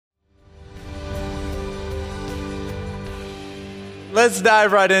Let's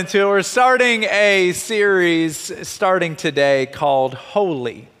dive right into it. We're starting a series starting today called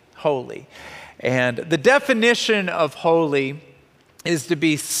Holy. Holy. And the definition of holy is to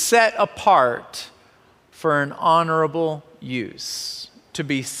be set apart for an honorable use. To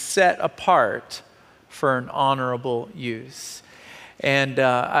be set apart for an honorable use. And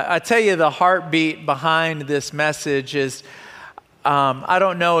I tell you, the heartbeat behind this message is, I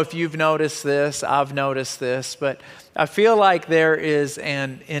don't know if you've noticed this, I've noticed this, but I feel like there is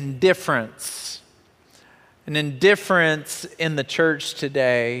an indifference in the church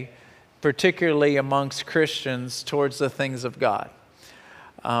today, particularly amongst Christians, towards the things of God.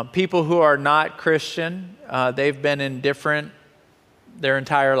 People who are not Christian, they've been indifferent their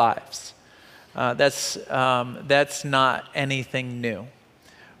entire lives. That's not anything new.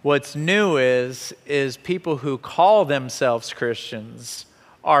 What's new is people who call themselves Christians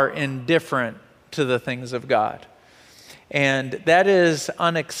are indifferent to the things of God. And that is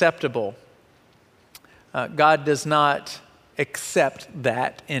unacceptable. God does not accept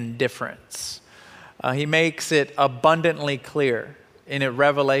that indifference. He makes it abundantly clear in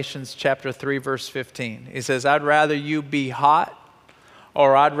Revelations chapter 3, verse 15. He says, I'd rather you be hot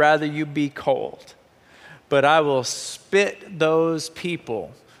or I'd rather you be cold. But I will spit those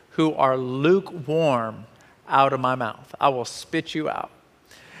people who are lukewarm out of my mouth. I will spit you out.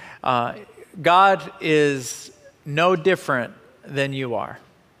 God is no different than you are.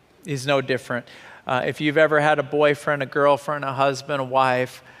 He's no different. If you've ever had a boyfriend, a girlfriend, a husband, a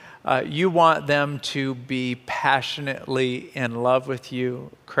wife, you want them to be passionately in love with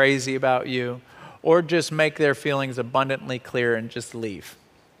you, crazy about you, or just make their feelings abundantly clear and just leave.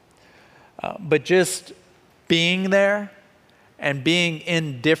 But just being there and being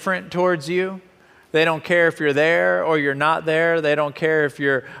indifferent towards you, they don't care if you're there or you're not there. They don't care if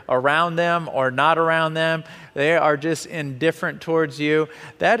you're around them or not around them. They are just indifferent towards you.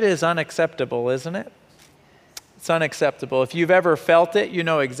 That is unacceptable, isn't it? It's unacceptable. If you've ever felt it, you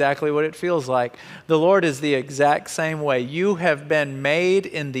know exactly what it feels like. The Lord is the exact same way. You have been made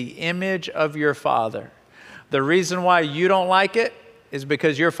in the image of your Father. The reason why you don't like it is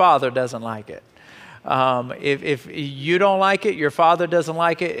because your Father doesn't like it. If you don't like it, your Father doesn't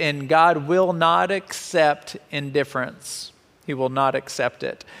like it, and God will not accept indifference. He will not accept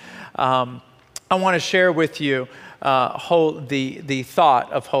it. I want to share with you the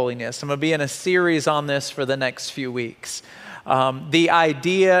thought of holiness. I'm going to be in a series on this for the next few weeks. The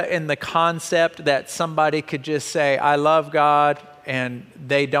idea and the concept that somebody could just say, I love God, and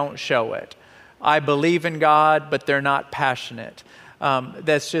they don't show it. I believe in God, but they're not passionate.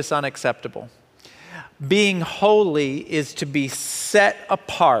 That's just unacceptable. Being holy is to be set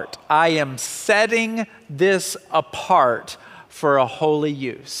apart. I am setting this apart for a holy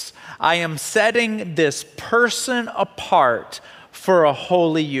use. I am setting this person apart for a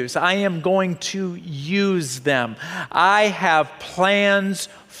holy use. I am going to use them. I have plans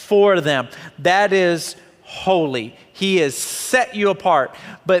for them. That is holy. He has set you apart.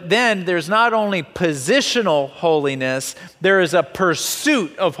 But then there's not only positional holiness, there is a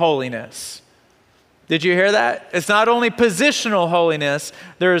pursuit of holiness. Did you hear that? It's not only positional holiness,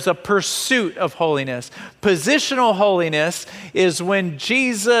 there is a pursuit of holiness. Positional holiness is when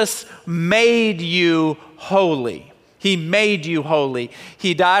Jesus made you holy. He made you holy.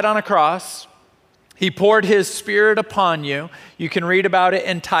 He died on a cross. He poured His Spirit upon you. You can read about it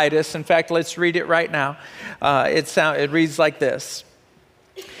in Titus. In fact, let's read it right now. It reads like this.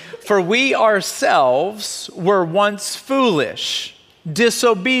 For we ourselves were once foolish,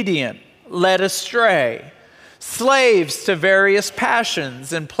 disobedient, led astray, slaves to various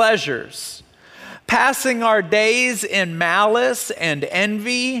passions and pleasures, passing our days in malice and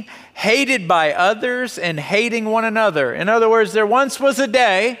envy, hated by others and hating one another. In other words, there once was a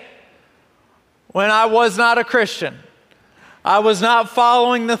day when I was not a Christian. I was not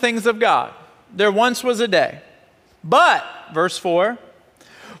following the things of God. There once was a day. But, verse 4,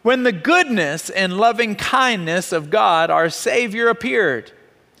 when the goodness and loving kindness of God, our Savior, appeared,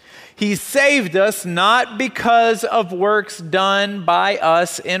 He saved us not because of works done by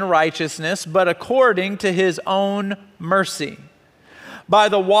us in righteousness, but according to His own mercy, by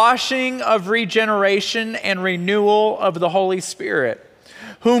the washing of regeneration and renewal of the Holy Spirit,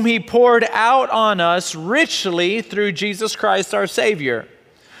 whom He poured out on us richly through Jesus Christ our Savior,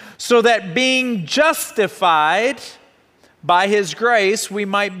 so that being justified by His grace, we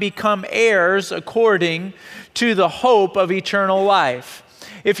might become heirs according to the hope of eternal life.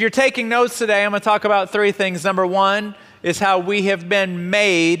 If you're taking notes today, I'm going to talk about three things. Number one is how we have been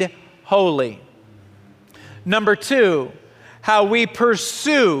made holy. Number two, how we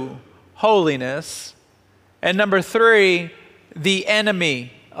pursue holiness. And number three, the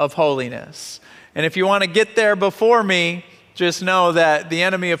enemy of holiness. And if you want to get there before me, just know that the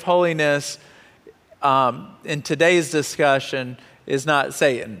enemy of holiness in today's discussion is not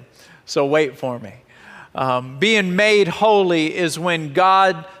Satan. So wait for me. Being made holy is when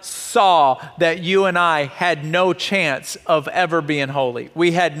God saw that you and I had no chance of ever being holy.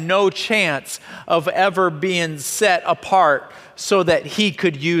 We had no chance of ever being set apart so that He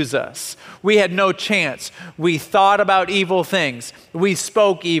could use us. We had no chance. We thought about evil things. We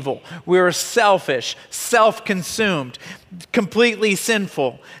spoke evil. We were selfish, self-consumed, completely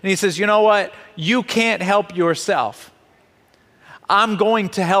sinful. And He says, you know what? You can't help yourself. I'm going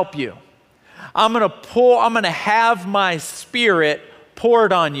to help you. I'm going to have my Spirit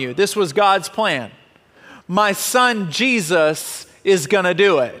poured on you. This was God's plan. My Son Jesus is going to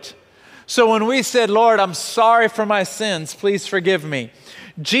do it. So when we said, Lord, I'm sorry for my sins, please forgive me,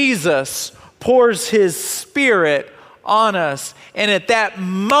 Jesus pours His Spirit on us. And at that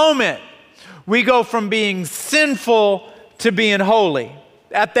moment, we go from being sinful to being holy.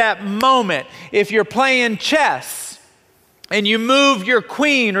 At that moment, if you're playing chess, and you move your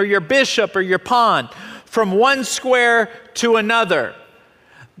queen or your bishop or your pawn from one square to another,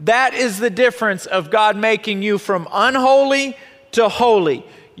 that is the difference of God making you from unholy to holy.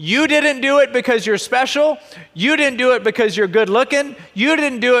 You didn't do it because you're special. You didn't do it because you're good looking. You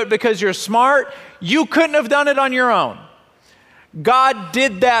didn't do it because you're smart. You couldn't have done it on your own. God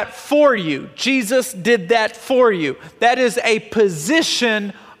did that for you. Jesus did that for you. That is a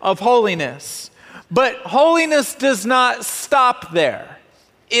position of holiness. But holiness does not stop there.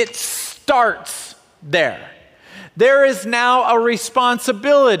 It starts there. There is now a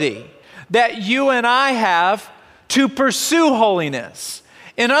responsibility that you and I have to pursue holiness.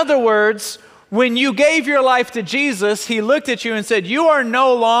 In other words, when you gave your life to Jesus, He looked at you and said, you are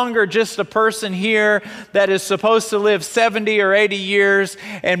no longer just a person here that is supposed to live 70 or 80 years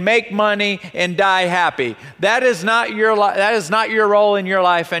and make money and die happy. That is not your role in your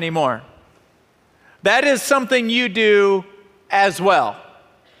life anymore. That is something you do as well.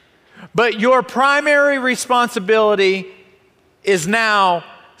 But your primary responsibility is now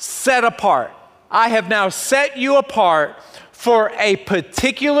set apart. I have now set you apart for a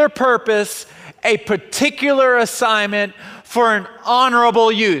particular purpose, a particular assignment, for an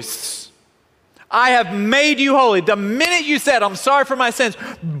honorable use. I have made you holy. The minute you said, I'm sorry for my sins,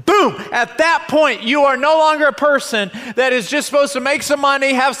 boom, at that point, you are no longer a person that is just supposed to make some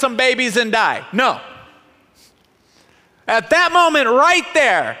money, have some babies, and die. No. At that moment right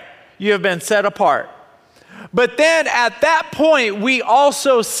there, you have been set apart. But then at that point, we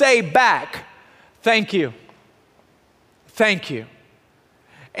also say back, thank you. Thank you.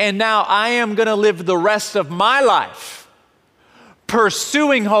 And now I am going to live the rest of my life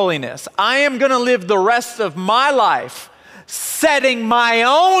pursuing holiness. I am going to live the rest of my life setting my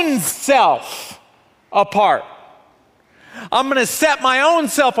own self apart. I'm going to set my own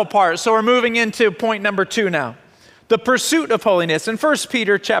self apart. So we're moving into point number 2 now. The pursuit of holiness. In 1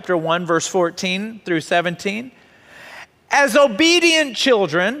 Peter chapter 1, verse 14 through 17, as obedient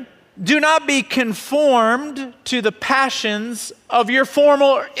children, do not be conformed to the passions of your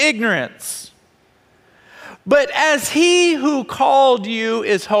former ignorance. But as He who called you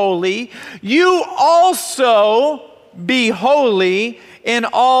is holy, you also be holy in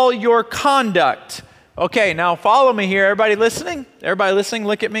all your conduct. Okay, now follow me here. Everybody listening? Everybody listening?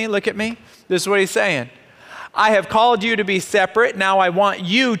 Look at me, look at me. This is what He's saying. I have called you to be separate. Now I want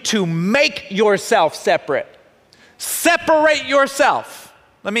you to make yourself separate. Separate yourself.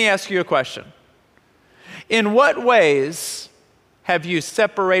 Let me ask you a question. In what ways have you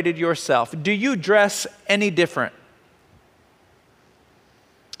separated yourself? Do you dress any different?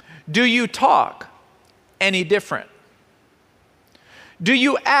 Do you talk any different? Do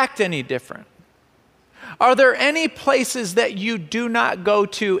you act any different? Are there any places that you do not go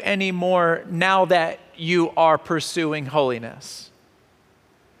to anymore now that you are pursuing holiness?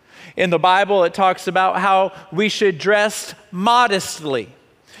 In the Bible, it talks about how we should dress modestly.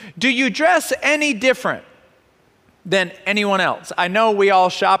 Do you dress any different than anyone else? I know we all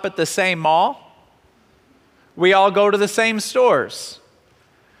shop at the same mall. We all go to the same stores.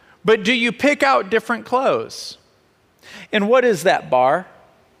 But do you pick out different clothes? And what is that bar?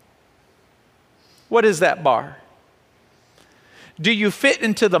 What is that bar? Do you fit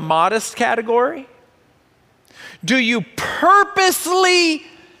into the modest category? Do you purposely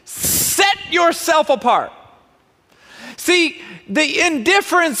set yourself apart? See, the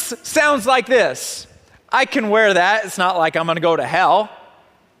indifference sounds like this. I can wear that. It's not like I'm going to go to hell.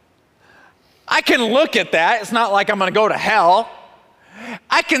 I can look at that. It's not like I'm going to go to hell.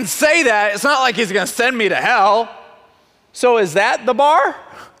 I can say that. It's not like He's going to send me to hell. So is that the bar?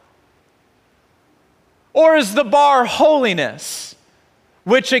 Or is the bar holiness,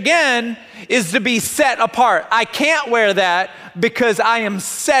 which again is to be set apart? I can't wear that because I am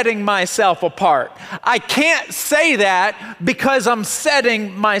setting myself apart. I can't say that because I'm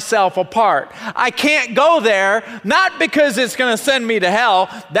setting myself apart. I can't go there, not because it's going to send me to hell.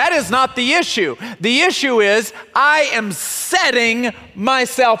 That is not the issue. The issue is I am setting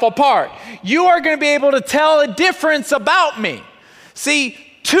myself apart. You are going to be able to tell a difference about me. See,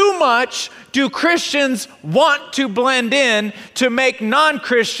 too much do Christians want to blend in to make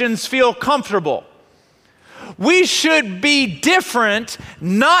non-Christians feel comfortable. We should be different,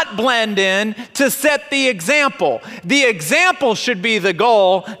 not blend in, to set the example. The example should be the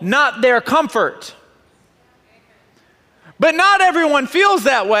goal, not their comfort. But not everyone feels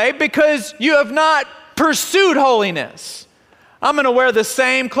that way because you have not pursued holiness. I'm going to wear the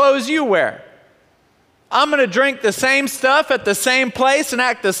same clothes you wear. I'm going to drink the same stuff at the same place and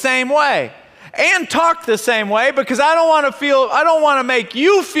act the same way and talk the same way because I don't want to make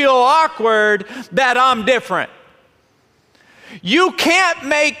you feel awkward that I'm different. You can't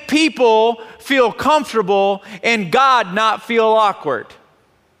make people feel comfortable and God not feel awkward.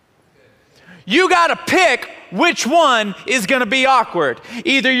 You got to pick which one is going to be awkward.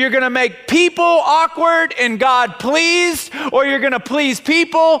 Either you're going to make people awkward and God pleased, or you're going to please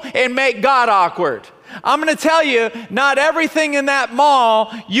people and make God awkward. I'm going to tell you, not everything in that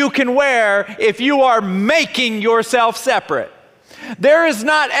mall you can wear if you are making yourself separate. There is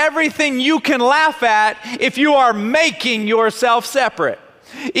not everything you can laugh at if you are making yourself separate.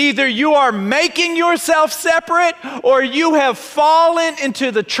 Either you are making yourself separate or you have fallen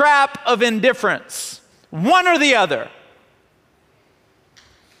into the trap of indifference. One or the other.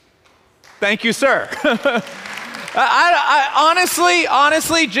 Thank you, sir. I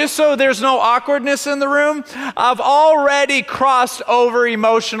honestly, just so there's no awkwardness in the room, I've already crossed over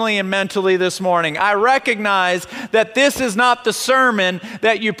emotionally and mentally this morning. I recognize that this is not the sermon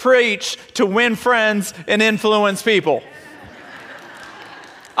that you preach to win friends and influence people.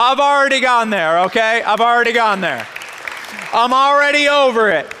 I've already gone there, okay? I've already gone there. I'm already over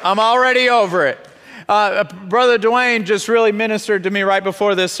it. Brother Dwayne just really ministered to me right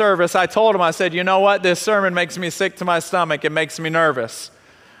before this service. I told him, I said, you know what? This sermon makes me sick to my stomach. It makes me nervous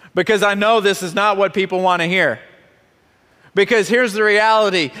because I know this is not what people want to hear. Because here's the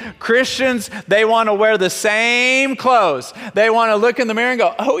reality. Christians, they want to wear the same clothes. They want to look in the mirror and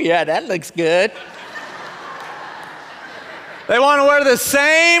go, oh yeah, that looks good. They want to wear the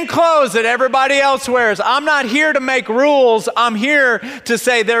same clothes that everybody else wears. I'm not here to make rules. I'm here to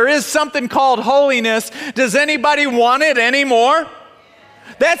say there is something called holiness. Does anybody want it anymore?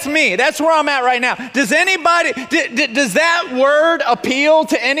 That's me. That's where I'm at right now. Does anybody, does that word appeal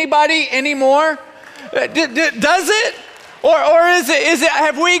to anybody anymore? Does it? Or is it,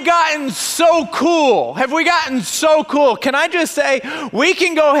 have we gotten so cool? Have we gotten so cool? Can I just say, we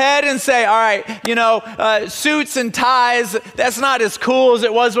can go ahead and say, all right, suits and ties, that's not as cool as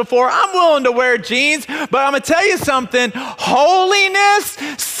it was before. I'm willing to wear jeans, but I'm going to tell you something. Holiness,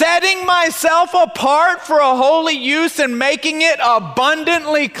 setting myself apart for a holy use and making it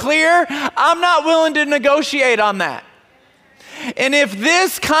abundantly clear, I'm not willing to negotiate on that. And if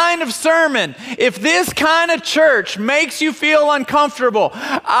this kind of sermon, if this kind of church makes you feel uncomfortable,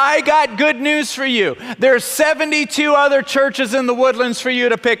 I got good news for you. There's 72 other churches in the Woodlands for you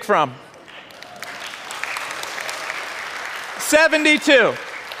to pick from. 72.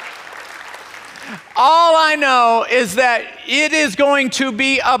 All I know is that it is going to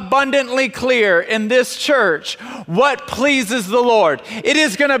be abundantly clear in this church what pleases the Lord. It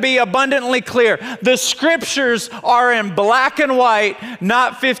is going to be abundantly clear. The scriptures are in black and white,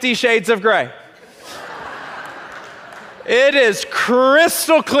 not 50 shades of gray. It is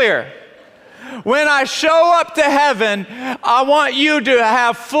crystal clear. When I show up to heaven, I want you to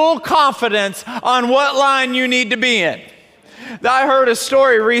have full confidence on what line you need to be in. I heard a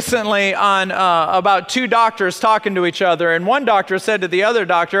story recently on about two doctors talking to each other, and one doctor said to the other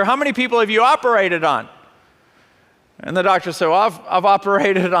doctor, how many people have you operated on? And the doctor said, well, I've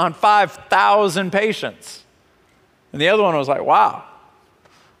operated on 5,000 patients. And the other one was like, wow,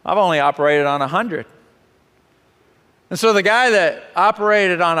 I've only operated on 100. And so the guy that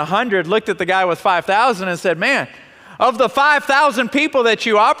operated on 100 looked at the guy with 5,000 and said, man, of the 5,000 people that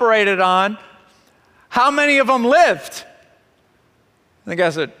you operated on, how many of them lived? The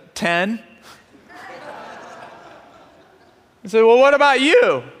guy said, 10. I said, well, what about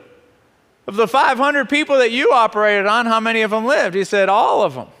you? Of the 500 people that you operated on, how many of them lived? He said, all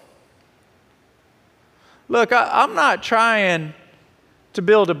of them. Look, I'm not trying to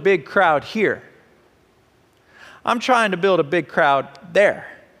build a big crowd here. I'm trying to build a big crowd there.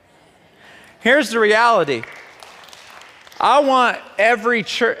 Here's the reality. I want every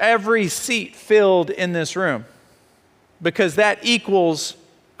seat filled in this room because that equals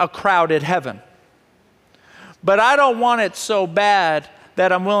a crowded heaven. But I don't want it so bad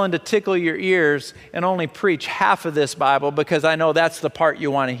that I'm willing to tickle your ears and only preach half of this Bible because I know that's the part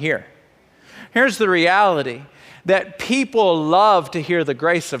you want to hear. Here's the reality, that people love to hear the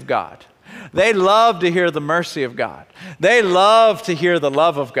grace of God. They love to hear the mercy of God. They love to hear the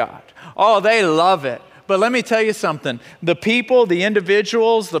love of God. Oh, they love it. But let me tell you something. The people, the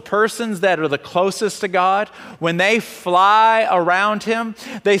individuals, the persons that are the closest to God, when they fly around him,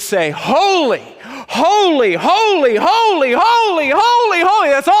 they say, holy, holy, holy, holy, holy, holy, holy.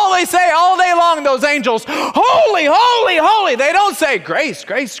 That's all they say all day long, those angels. Holy, holy, holy. They don't say grace,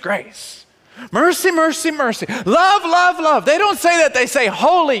 grace, grace. Mercy, mercy, mercy. Love, love, love. They don't say that. They say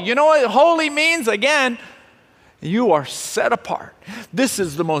holy. You know what holy means? Again, you are set apart. This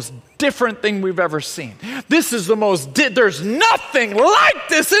is the most different thing we've ever seen. This is the most, there's nothing like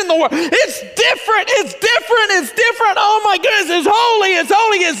this in the world. It's different, it's different, it's different. Oh my goodness, it's holy, it's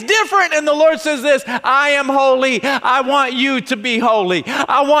holy, it's different. And the Lord says this, I am holy. I want you to be holy.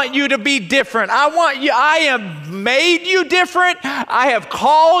 I want you to be different. I have made you different. I have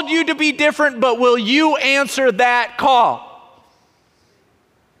called you to be different, but will you answer that call?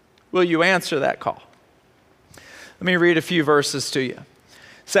 Will you answer that call? Let me read a few verses to you.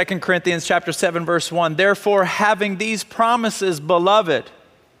 2 Corinthians chapter 7, verse 1. Therefore, having these promises, beloved,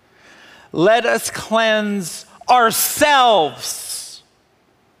 let us cleanse ourselves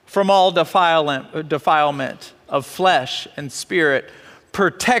from all defilement of flesh and spirit,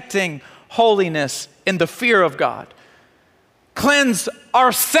 protecting holiness in the fear of God. Cleanse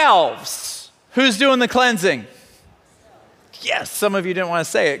ourselves. Who's doing the cleansing? Yes, some of you didn't want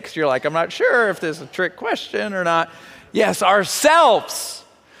to say it because you're like, I'm not sure if this is a trick question or not. Yes, ourselves.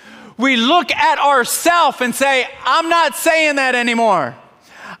 We look at ourselves and say, I'm not saying that anymore.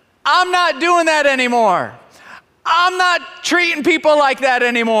 I'm not doing that anymore. I'm not treating people like that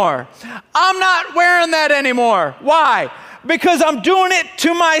anymore. I'm not wearing that anymore. Why? Because I'm doing it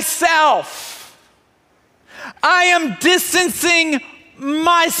to myself. I am distancing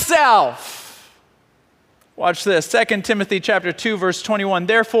myself. Watch this, 2 Timothy chapter 2, verse 21.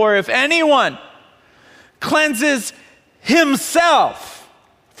 Therefore, if anyone cleanses himself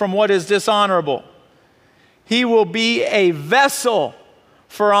from what is dishonorable, he will be a vessel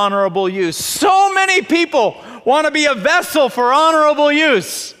for honorable use. So many people want to be a vessel for honorable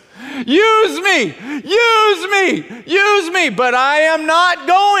use. Use me, use me, use me. But I am not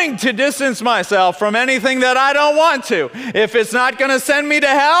going to distance myself from anything that I don't want to. If it's not going to send me to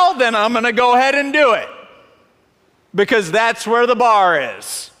hell, then I'm going to go ahead and do it. Because that's where the bar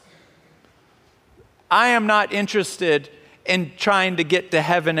is. I am not interested in trying to get to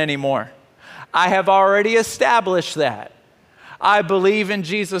heaven anymore. I have already established that. I believe in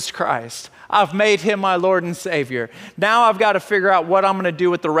Jesus Christ. I've made him my Lord and Savior. Now I've got to figure out what I'm going to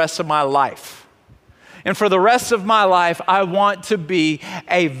do with the rest of my life. And for the rest of my life, I want to be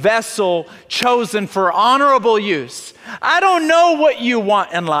a vessel chosen for honorable use. I don't know what you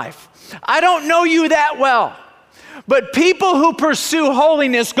want in life. I don't know you that well. But people who pursue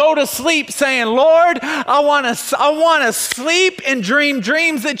holiness go to sleep saying, Lord, I want to sleep and dream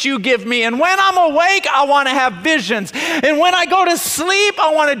dreams that you give me. And when I'm awake, I want to have visions. And when I go to sleep,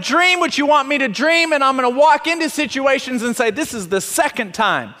 I want to dream what you want me to dream. And I'm going to walk into situations and say, this is the second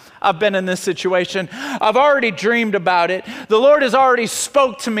time I've been in this situation. I've already dreamed about it. The Lord has already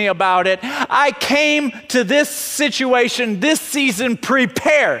spoke to me about it. I came to this situation, this season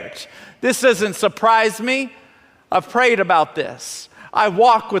prepared. This doesn't surprise me. I've prayed about this. I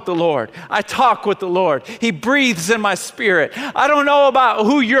walk with the Lord. I talk with the Lord. He breathes in my spirit. I don't know about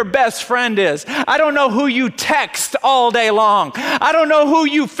who your best friend is. I don't know who you text all day long. I don't know who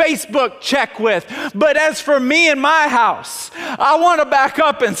you Facebook check with. But as for me and my house, I want to back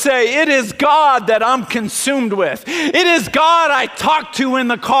up and say, it is God that I'm consumed with. It is God I talk to in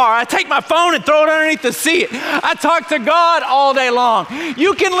the car. I take my phone and throw it underneath the seat. I talk to God all day long.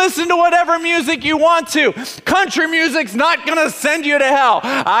 You can listen to whatever music you want to. Country music's not going to send you to hell.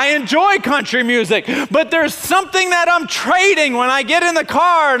 I enjoy country music, but there's something that I'm trading when I get in the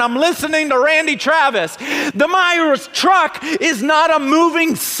car and I'm listening to Randy Travis. My truck is not a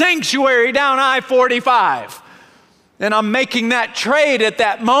moving sanctuary down I-45. And I'm making that trade at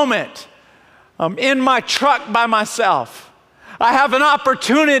that moment. I'm in my truck by myself. I have an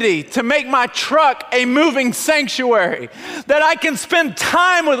opportunity to make my truck a moving sanctuary, that I can spend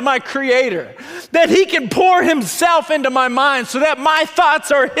time with my Creator, that He can pour Himself into my mind so that my thoughts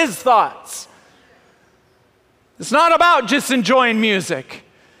are His thoughts. It's not about just enjoying music.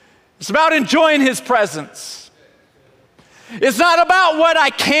 It's about enjoying His presence. It's not about what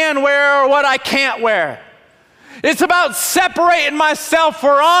I can wear or what I can't wear. It's about separating myself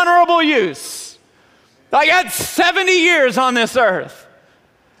for honorable use. I got 70 years on this earth.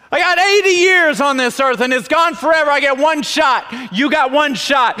 I got 80 years on this earth, and it's gone forever. I get one shot. You got one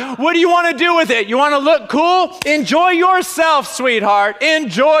shot. What do you want to do with it? You want to look cool? Enjoy yourself, sweetheart.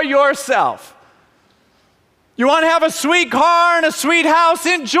 Enjoy yourself. You want to have a sweet car and a sweet house?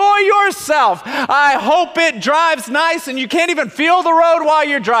 Enjoy yourself. I hope it drives nice and you can't even feel the road while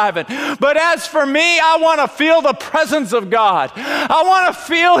you're driving. But as for me, I want to feel the presence of God. I want to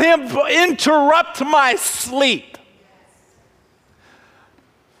feel Him interrupt my sleep.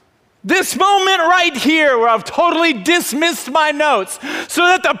 This moment right here where I've totally dismissed my notes so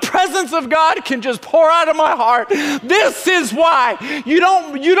that the presence of God can just pour out of my heart. This is why you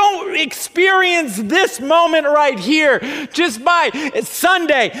don't experience this moment right here just by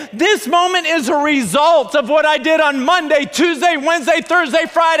Sunday. This moment is a result of what I did on Monday, Tuesday, Wednesday, Thursday,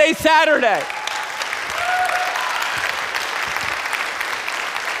 Friday, Saturday.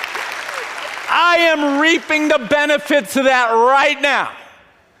 I am reaping the benefits of that right now.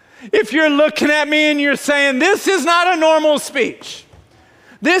 If you're looking at me and you're saying, this is not a normal speech,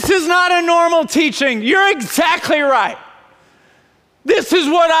 this is not a normal teaching, you're exactly right. This is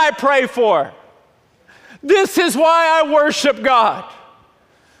what I pray for. This is why I worship God.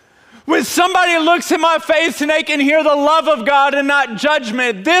 When somebody looks in my face and they can hear the love of God and not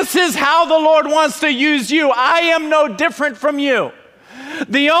judgment, this is how the Lord wants to use you. I am no different from you.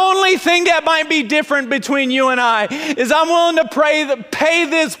 The only thing that might be different between you and I is I'm willing to pay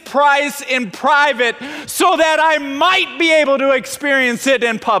this price in private so that I might be able to experience it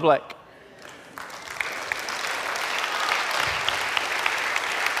in public.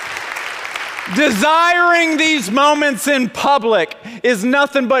 Desiring these moments in public is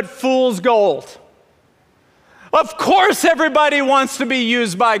nothing but fool's gold. Of course everybody wants to be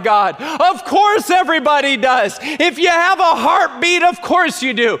used by God. Of course everybody does. If you have a heartbeat, of course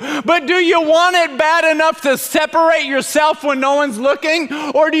you do. But do you want it bad enough to separate yourself when no one's looking?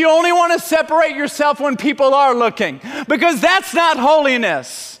 Or do you only want to separate yourself when people are looking? Because that's not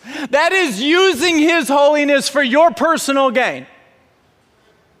holiness. That is using His holiness for your personal gain.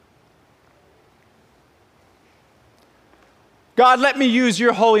 God, let me use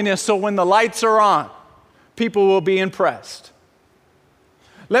your holiness so when the lights are on, people will be impressed.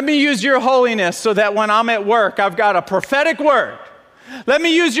 Let me use your holiness so that when I'm at work, I've got a prophetic word. Let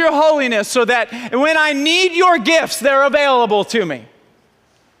me use your holiness so that when I need your gifts, they're available to me.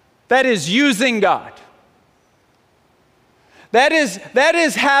 That is using God. That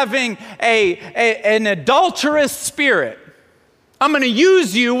is having an adulterous spirit. I'm going to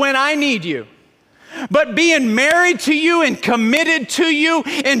use you when I need you. But being married to you and committed to you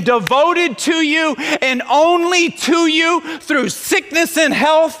and devoted to you and only to you through sickness and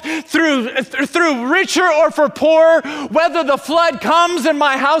health, through richer or for poorer, whether the flood comes and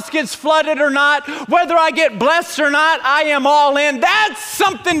my house gets flooded or not, whether I get blessed or not, I am all in. That's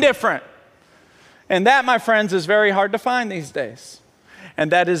something different. And that, my friends, is very hard to find these days.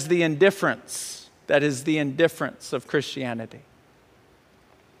 And that is the indifference. That is the indifference of Christianity.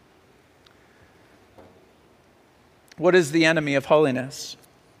 What is the enemy of holiness?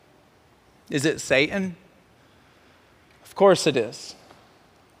 Is it Satan? Of course it is.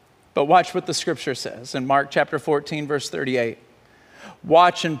 But watch what the scripture says in Mark chapter 14, verse 38.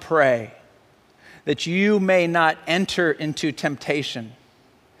 Watch and pray that you may not enter into temptation.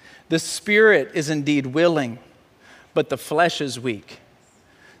 The spirit is indeed willing, but the flesh is weak.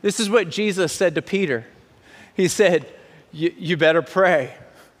 This is what Jesus said to Peter. He said, you better pray.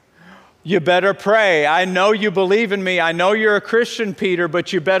 You better pray. I know you believe in me. I know you're a Christian, Peter,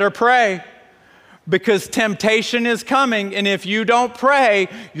 but you better pray because temptation is coming, and if you don't pray,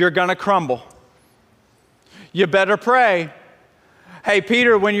 you're going to crumble. You better pray. Hey,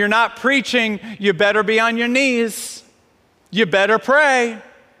 Peter, when you're not preaching, you better be on your knees. You better pray.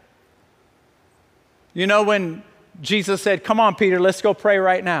 You know when Jesus said, come on, Peter, let's go pray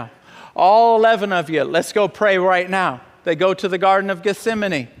right now. All 11 of you, let's go pray right now. They go to the Garden of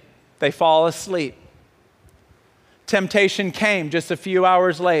Gethsemane. They fall asleep. Temptation came just a few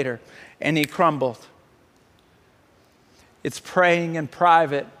hours later, and he crumbled. It's praying in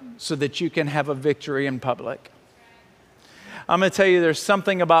private so that you can have a victory in public. I'm going to tell you, there's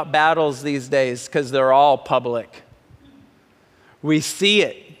something about battles these days because they're all public. We see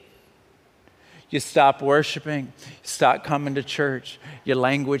it. You stop worshiping, you stop coming to church, your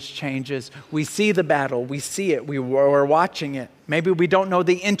language changes. We see the battle, we see it, we're watching it. Maybe we don't know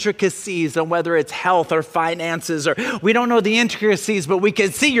the intricacies on whether it's health or finances, or we don't know the intricacies, but we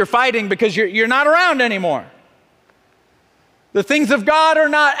can see you're fighting because you're not around anymore. The things of God are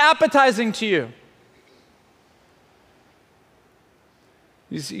not appetizing to you.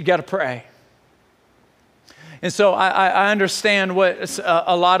 You got to pray. And so I understand what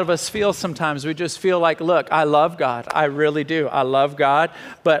a lot of us feel sometimes. We just feel like, look, I love God. I really do. I love God,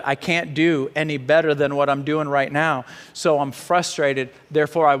 but I can't do any better than what I'm doing right now. So I'm frustrated.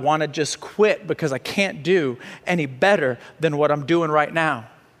 Therefore, I want to just quit because I can't do any better than what I'm doing right now.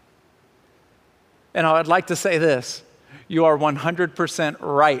 And I'd like to say this. You are 100%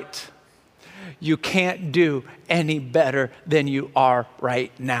 right. You can't do any better than you are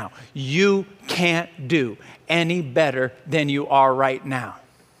right now. You can't do any better than you are right now.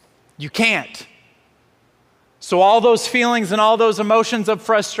 You can't. So all those feelings and all those emotions of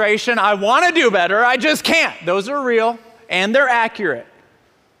frustration, I want to do better, I just can't. Those are real and they're accurate.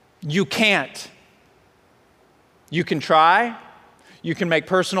 You can't. You can try. You can make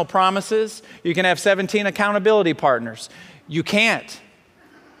personal promises. You can have 17 accountability partners. You can't.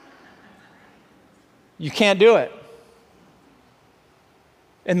 You can't do it.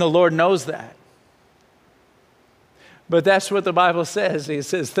 And the Lord knows that. But that's what the Bible says. It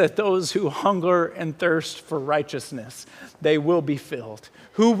says that those who hunger and thirst for righteousness, they will be filled.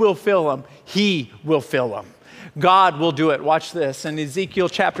 Who will fill them? He will fill them. God will do it. Watch this. In Ezekiel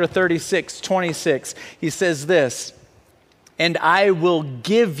chapter 36:26, he says this, "And I will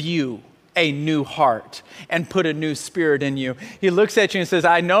give you a new heart and put a new spirit in you." He looks at you and says,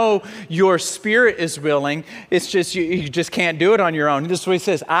 I know your spirit is willing. It's just, you just can't do it on your own. This is what he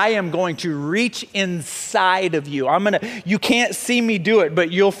says. I am going to reach inside of you. You can't see me do it,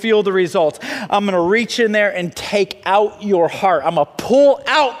 but you'll feel the results. I'm going to reach in there and take out your heart. I'm going to pull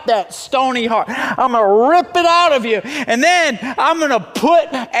out that stony heart. I'm going to rip it out of you. And then I'm going to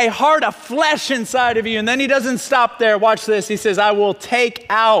put a heart of flesh inside of you. And then he doesn't stop there. Watch this. He says, I will take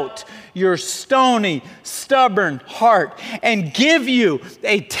out your stony, stubborn heart and give you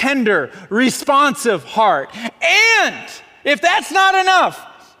a tender, responsive heart. And if that's not enough,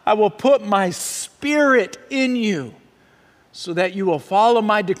 I will put my spirit in you so that you will follow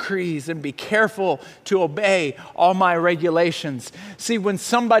my decrees and be careful to obey all my regulations. See, when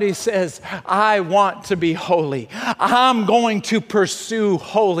somebody says, I want to be holy, I'm going to pursue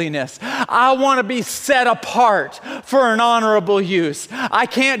holiness. I want to be set apart for an honorable use. I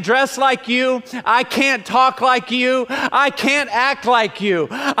can't dress like you. I can't talk like you. I can't act like you.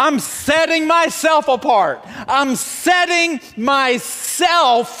 I'm setting myself apart. I'm setting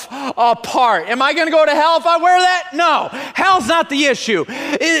myself apart. Am I going to go to hell if I wear that? No. Hell's not the issue.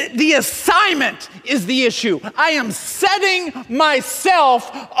 The assignment is the issue. I am setting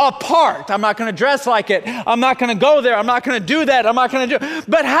myself apart. I'm not going to dress like it. I'm not going to go there. I'm not going to do that. I'm not going to do it.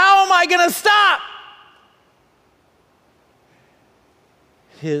 But how am I going to stop?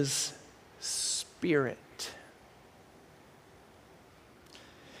 His Spirit.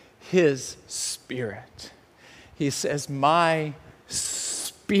 His Spirit. He says, my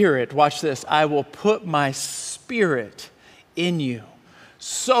Spirit, watch this, I will put my Spirit in you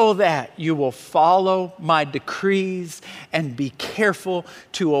so that you will follow my decrees and be careful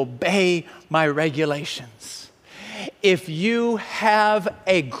to obey my regulations. If you have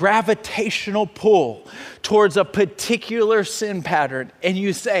a gravitational pull towards a particular sin pattern and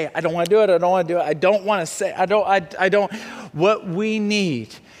you say, I don't want to do it, I don't want to do it, I don't want to say, I don't, what we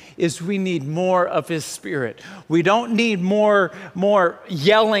need is we need more of his Spirit. We don't need more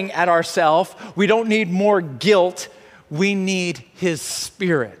yelling at ourselves. We don't need more guilt. We need his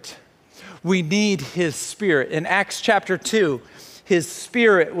Spirit. We need his Spirit. In Acts chapter 2, his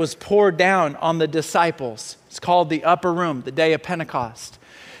Spirit was poured down on the disciples. It's called the upper room, the day of Pentecost.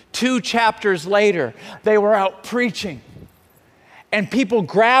 2 chapters later, they were out preaching, and people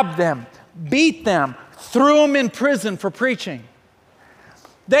grabbed them, beat them, threw them in prison for preaching.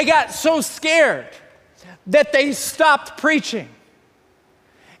 They got so scared that they stopped preaching.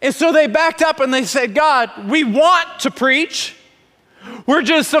 And so they backed up and they said, God, we want to preach. We're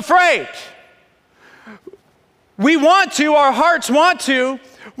just afraid. We want to, our hearts want to.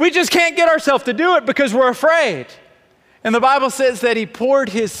 We just can't get ourselves to do it because we're afraid. And the Bible says that he poured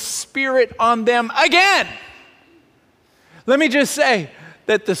his Spirit on them again. Let me just say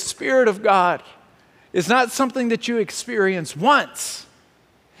that the Spirit of God is not something that you experience once.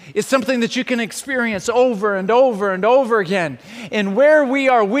 It's something that you can experience over and over and over again. And where we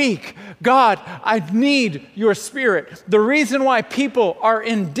are weak, God, I need your Spirit. The reason why people are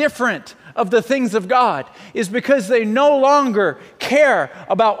indifferent of the things of God is because they no longer care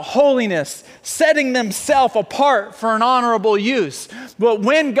about holiness, setting themselves apart for an honorable use. But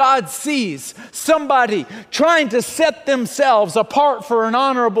when God sees somebody trying to set themselves apart for an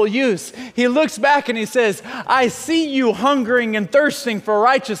honorable use, he looks back and he says, I see you hungering and thirsting for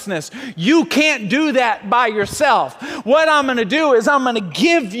righteousness. You can't do that by yourself. What I'm going to do is I'm going to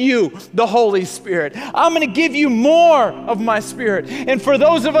give you the Holy Spirit. I'm going to give you more of my Spirit. And for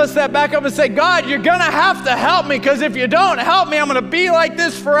those of us that back up and say, God, you're going to have to help me, because if you don't help me, I'm going to be like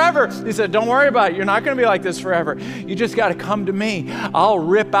this forever. He said, don't worry about it. You're not going to be like this forever. You just got to come to me. I'll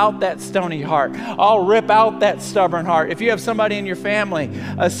rip out that stony heart. I'll rip out that stubborn heart. If you have somebody in your family,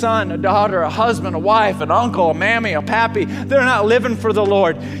 a son, a daughter, a husband, a wife, an uncle, a mammy, a pappy, they're not living for the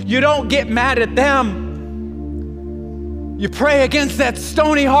Lord, you don't get mad at them. You pray against that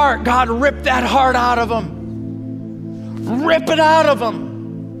stony heart. God, rip that heart out of them. Rip it out of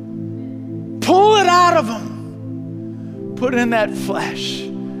them. Pull it out of them. Put it in that flesh.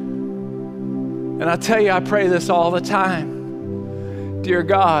 And I tell you, I pray this all the time. Dear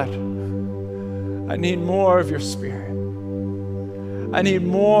God, I need more of your Spirit. I need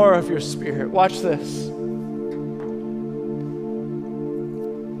more of your Spirit. Watch this.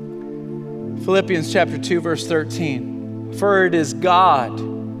 Philippians chapter 2, verse 13. For it is God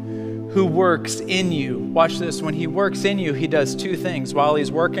who works in you. Watch this. When he works in you, he does two things. While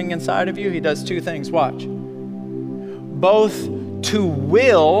he's working inside of you, he does two things. Watch. Both to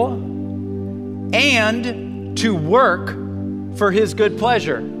will and to work for his good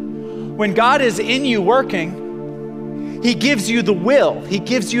pleasure. When God is in you working, he gives you the will. He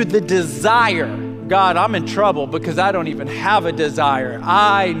gives you the desire. God, I'm in trouble because I don't even have a desire.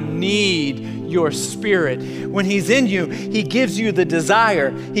 I need your Spirit. When he's in you, he gives you the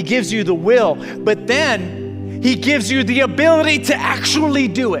desire. He gives you the will. But then he gives you the ability to actually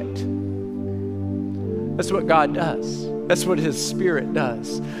do it. That's what God does. That's what his Spirit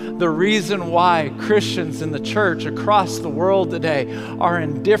does. The reason why Christians in the church across the world today are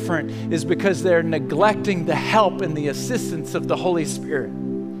indifferent is because they're neglecting the help and the assistance of the Holy Spirit.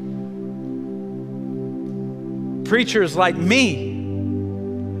 Preachers like me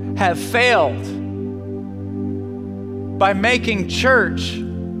have failed by making church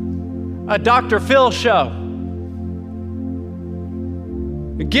a Dr. Phil show,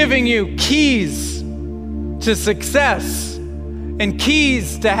 giving you keys to success and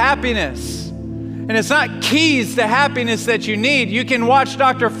keys to happiness. And it's not keys to happiness that you need. You can watch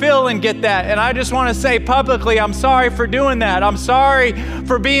Dr. Phil and get that. And I just want to say publicly, I'm sorry for doing that. I'm sorry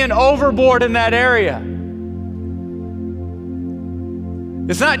for being overboard in that area.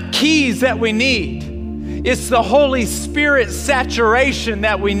 It's not keys that we need. It's the Holy Spirit saturation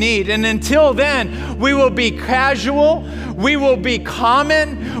that we need. And until then, we will be casual. We will be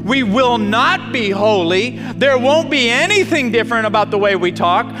common. We will not be holy. There won't be anything different about the way we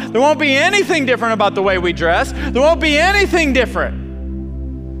talk. There won't be anything different about the way we dress. There won't be anything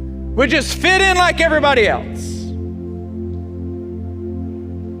different. We just fit in like everybody else.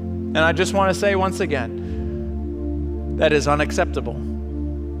 And I just want to say once again, that is unacceptable.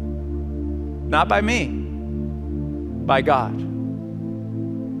 Not by me, by God.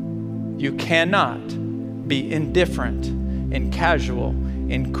 You cannot be indifferent and casual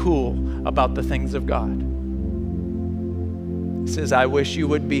and cool about the things of God. He says, I wish you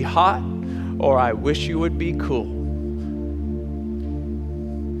would be hot, or I wish you would be cool.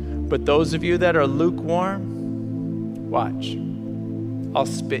 But those of you that are lukewarm, watch, I'll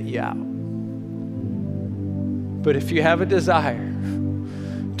spit you out. But if you have a desire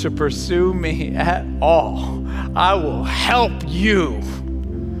to pursue me at all, I will help you.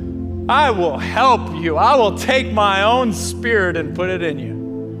 I will help you. I will take my own Spirit and put it in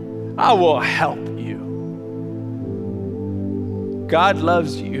you. I will help you. God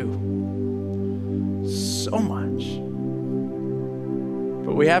loves you so much.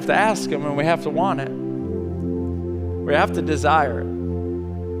 But we have to ask him, and we have to want it. We have to desire it.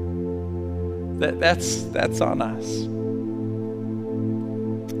 That's on us.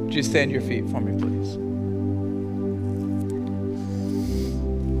 Would you stand your feet for me, please?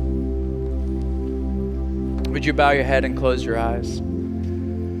 Would you bow your head and close your eyes?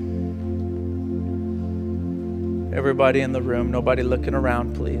 Everybody in the room, nobody looking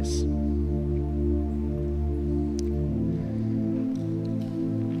around, please.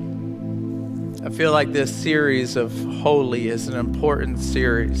 I feel like this series of Holy is an important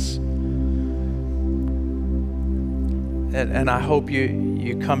series. And I hope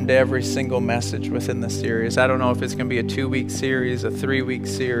you come to every single message within the series. I don't know if it's going to be a 2-week series, a 3-week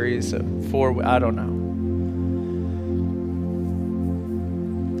series, a 4, I don't know.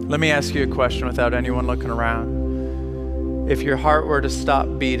 Let me ask you a question without anyone looking around. If your heart were to stop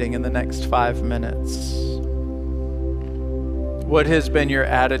beating in the next 5 minutes, what has been your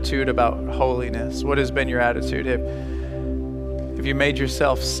attitude about holiness? What has been your attitude? Have you made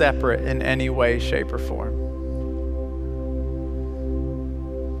yourself separate in any way, shape, or form?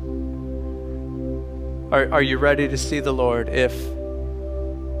 Are you ready to see the Lord if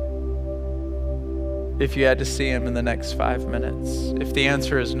you had to see him in the next 5 minutes? If the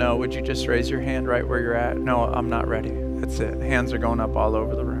answer is no, would you just raise your hand right where you're at? No, I'm not ready. That's it. Hands are going up all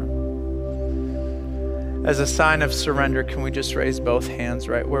over the room. As a sign of surrender, can we just raise both hands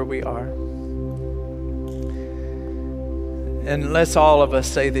right where we are? And let's all of us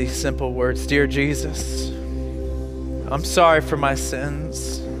say these simple words. Dear Jesus, I'm sorry for my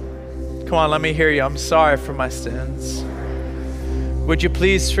sins. Come on, let me hear you. I'm sorry for my sins. Would you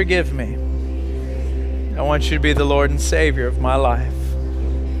please forgive me? I want you to be the Lord and Savior of my life.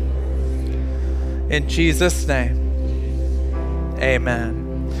 In Jesus' name,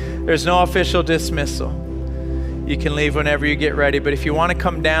 amen. There's no official dismissal. You can leave whenever you get ready, but if you want to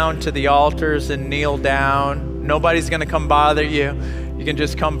come down to the altars and kneel down, nobody's going to come bother you. You can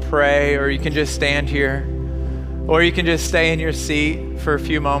just come pray, or you can just stand here, or you can just stay in your seat for a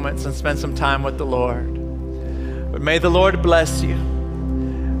few moments and spend some time with the Lord. But may the Lord bless you.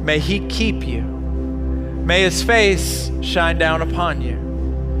 May he keep you. May his face shine down upon you.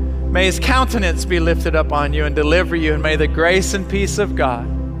 May his countenance be lifted up on you and deliver you. And may the grace and peace of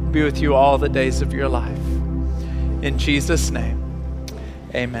God be with you all the days of your life. In Jesus' name,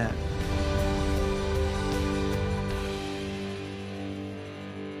 amen.